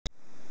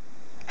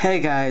Hey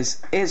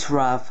guys, it's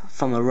Rav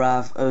from the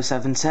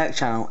Rav07 Tech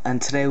channel,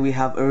 and today we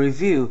have a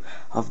review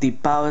of the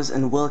Bowers &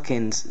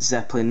 Wilkins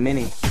Zeppelin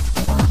Mini.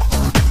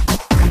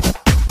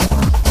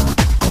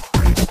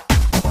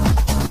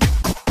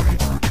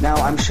 Now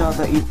I'm sure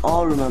that you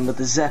all remember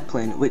the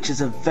Zeppelin, which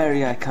is a very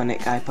iconic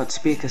iPod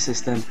speaker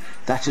system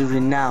that is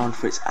renowned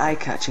for its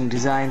eye-catching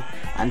design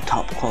and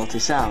top quality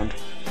sound.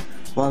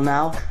 Well,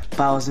 now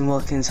Bowers &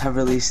 Wilkins have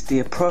released the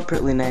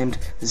appropriately named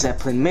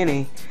Zeppelin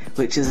Mini,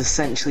 which is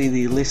essentially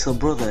the little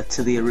brother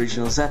to the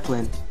original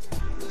Zeppelin.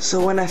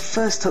 So when I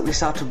first took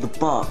this out of the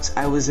box,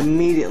 I was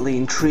immediately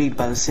intrigued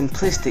by the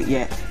simplistic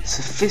yet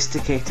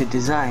sophisticated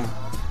design.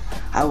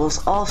 I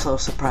was also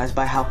surprised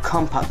by how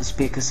compact the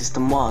speaker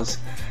system was,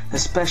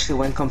 especially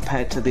when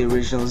compared to the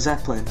original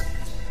Zeppelin.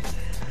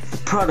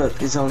 The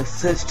product is only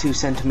 32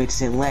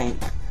 cm in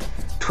length,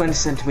 20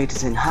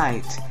 cm in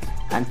height,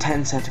 and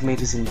 10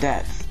 cm in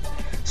depth,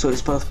 so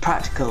it's both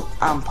practical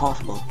and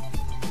portable.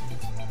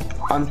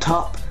 On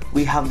top,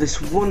 we have this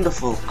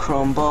wonderful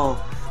chrome ball,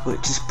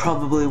 which is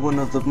probably one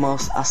of the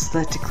most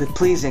aesthetically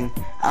pleasing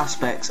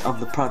aspects of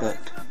the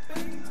product.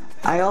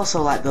 I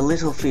also like the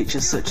little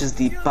features such as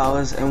the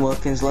Bowers &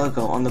 Wilkins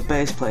logo on the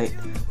base plate,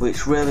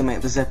 which really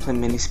make the Zeppelin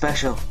Mini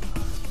special.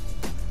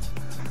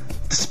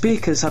 The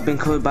speakers have been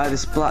covered by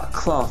this black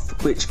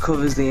cloth which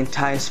covers the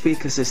entire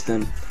speaker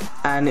system,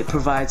 and it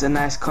provides a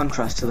nice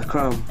contrast to the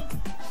chrome.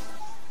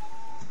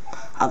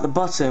 At the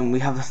bottom we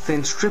have a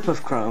thin strip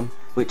of chrome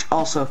which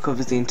also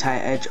covers the entire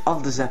edge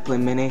of the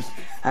Zeppelin Mini,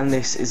 and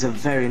this is a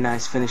very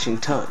nice finishing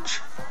touch.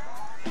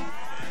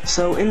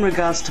 So in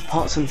regards to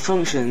ports and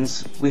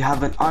functions, we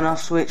have an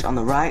on-off switch on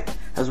the right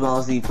as well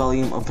as the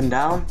volume up and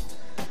down.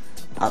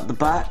 At the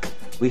back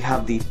we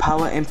have the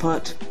power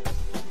input,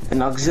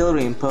 an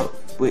auxiliary input,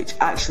 which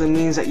actually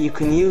means that you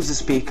can use the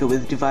speaker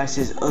with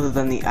devices other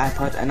than the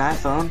iPod and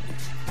iPhone.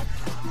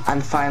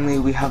 And finally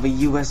we have a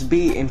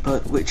USB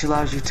input, which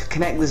allows you to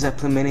connect the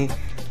Zeppelin Mini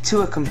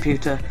to a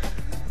computer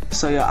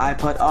so your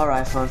iPod or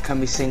iPhone can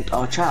be synced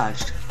or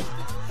charged.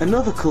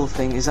 Another cool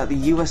thing is that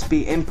the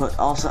USB input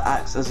also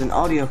acts as an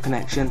audio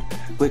connection,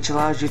 which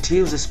allows you to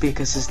use the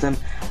speaker system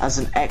as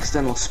an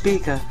external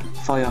speaker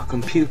for your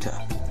computer.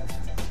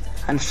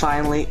 And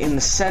finally, in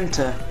the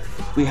center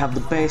we have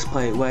the base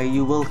plate where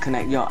you will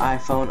connect your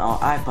iPhone or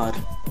iPod.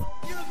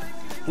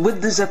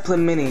 With the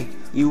Zeppelin Mini,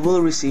 you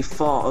will receive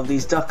 4 of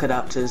these dock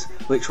adapters,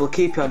 which will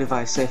keep your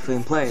device safely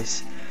in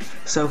place.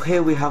 So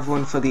here we have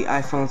one for the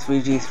iPhone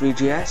 3G,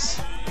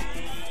 3GS,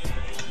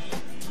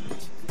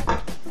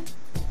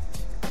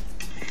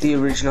 the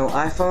original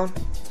iPhone,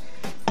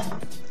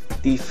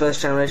 the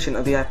first generation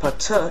of the iPod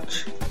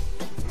Touch,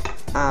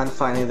 and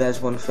finally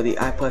there's one for the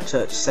iPod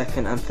Touch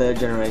 2nd and 3rd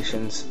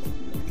generations.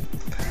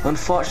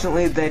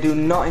 Unfortunately, they do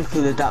not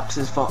include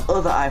adapters for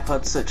other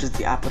iPods such as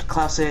the iPod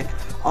Classic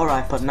or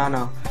iPod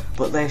Nano,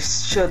 but they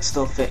should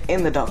still fit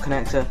in the dock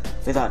connector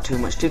without too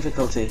much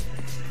difficulty.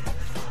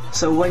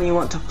 So when you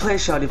want to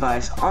place your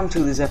device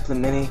onto the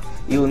Zeppelin Mini,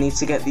 you will need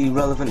to get the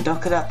relevant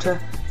dock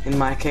adapter. In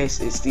my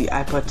case it's the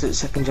iPod Touch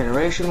 2nd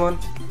generation one,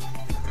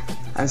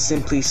 and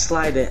simply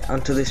slide it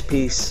onto this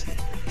piece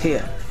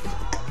here.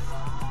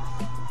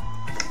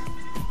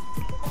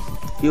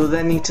 You will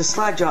then need to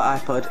slide your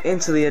iPod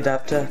into the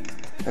adapter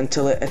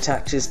until it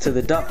attaches to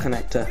the dock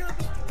connector.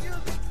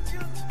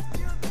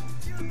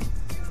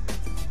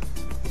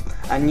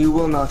 And you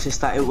will notice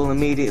that it will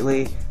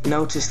immediately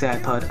notice the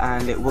iPod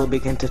and it will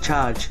begin to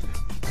charge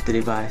the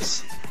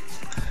device.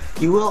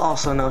 You will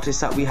also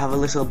notice that we have a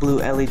little blue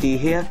LED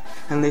here,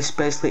 and this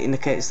basically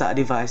indicates that a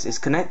device is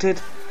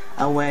connected,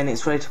 and when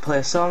it's ready to play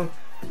a song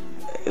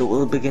it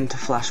will begin to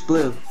flash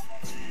blue.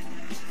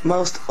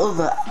 Most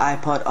other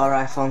iPod or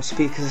iPhone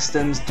speaker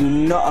systems do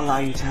not allow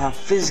you to have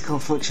physical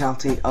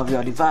functionality of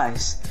your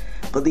device,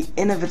 but the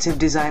innovative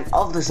design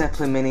of the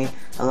Zeppelin Mini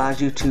allows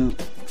you to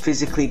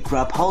physically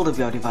grab hold of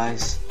your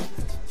device.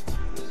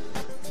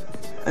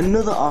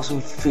 Another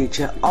awesome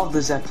feature of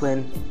the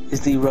Zeppelin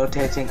is the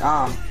rotating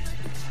arm.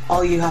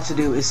 All you have to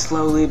do is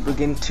slowly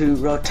begin to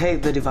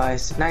rotate the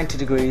device 90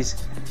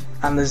 degrees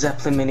and the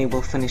Zeppelin Mini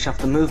will finish off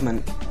the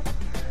movement.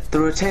 The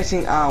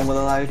rotating arm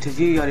will allow you to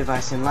view your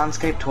device in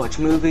landscape to watch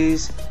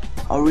movies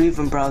or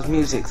even browse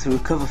music through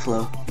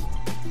CoverFlow.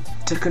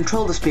 To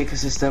control the speaker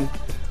system,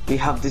 we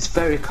have this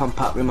very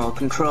compact remote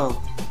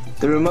control.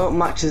 The remote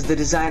matches the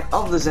design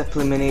of the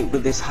Zeppelin Mini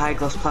with this high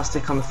gloss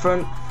plastic on the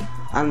front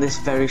and this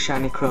very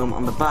shiny chrome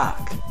on the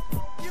back.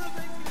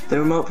 The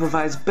remote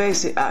provides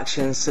basic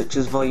actions such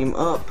as volume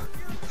up,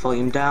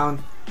 volume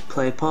down,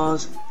 play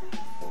pause,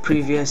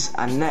 previous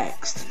and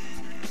next.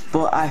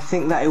 But I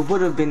think that it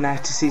would have been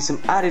nice to see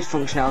some added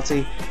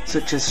functionality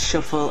such as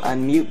shuffle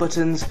and mute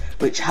buttons,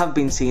 which have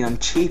been seen on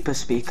cheaper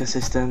speaker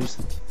systems.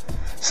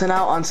 So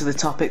now onto the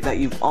topic that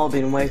you've all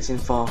been waiting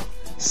for,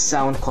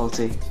 sound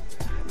quality.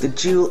 The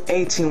dual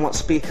 18-watt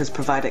speakers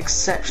provide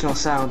exceptional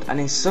sound, and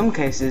in some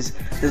cases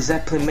the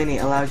Zeppelin Mini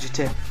allows you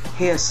to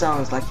hear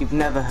songs like you've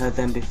never heard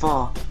them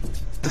before.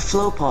 The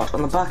flow port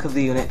on the back of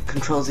the unit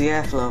controls the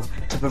airflow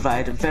to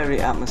provide a very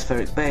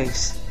atmospheric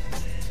bass.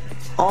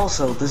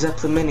 Also, the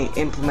Zeppelin Mini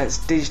implements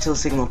digital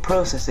signal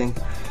processing,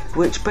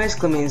 which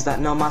basically means that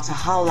no matter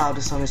how loud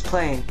a song is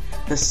playing,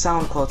 the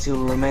sound quality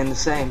will remain the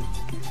same.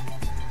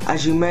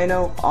 As you may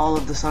know, all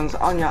of the songs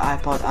on your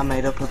iPod are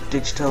made up of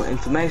digital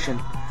information.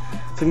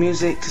 For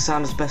music to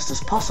sound as best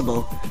as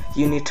possible,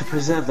 you need to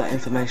preserve that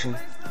information.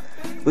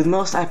 With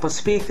most iPod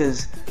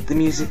speakers, the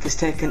music is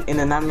taken in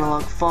an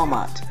analog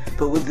format,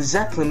 but with the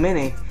Zeppelin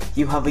Mini,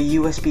 you have a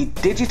USB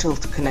digital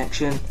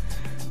connection,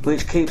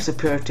 which keeps the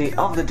purity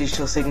of the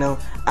digital signal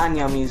and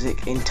your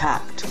music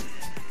intact.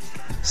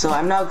 So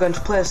I'm now going to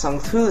play a song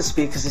through the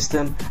speaker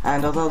system,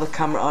 and although the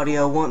camera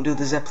audio won't do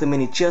the Zeppelin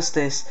Mini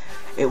justice,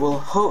 it will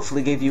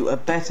hopefully give you a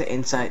better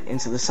insight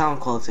into the sound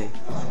quality.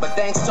 But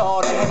thanks to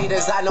all the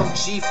haters, I know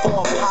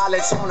G4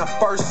 pilots on a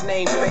first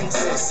name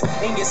basis.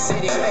 In your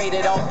city,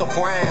 faded off the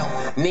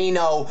ground.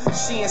 Nino,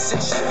 she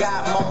insists she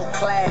got more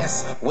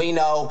class. We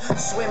know,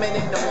 swimming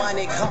in the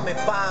money, come and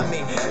find me.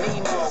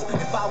 Nemo,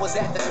 if I was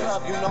at the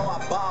club, you know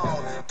I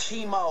balled.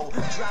 Chemo,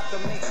 drop the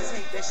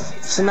mixtape, that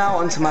shit. So now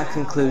on to my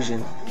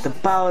conclusion. The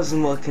Bowers &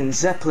 Wilkins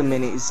Zeppelin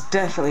Mini is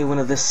definitely one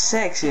of the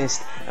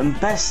sexiest and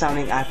best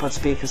sounding iPod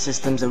speaker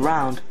systems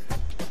around.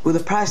 With a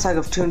price tag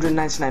of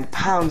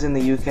 £299 in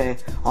the UK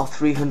or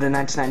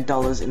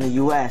 $399 in the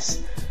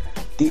US,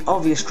 the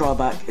obvious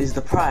drawback is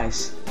the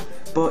price.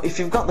 But if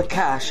you've got the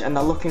cash and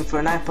are looking for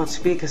an iPod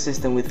speaker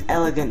system with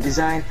elegant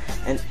design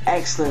and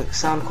excellent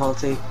sound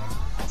quality,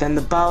 then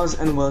the Bowers &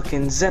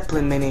 Wilkins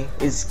Zeppelin Mini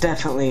is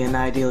definitely an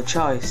ideal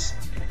choice.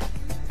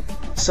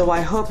 So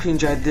I hope you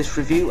enjoyed this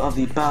review of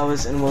the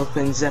Bowers &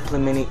 Wilkins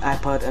Zeppelin Mini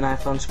iPod and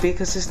iPhone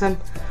speaker system.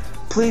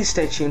 Please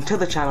stay tuned to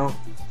the channel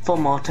for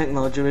more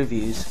technology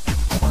reviews.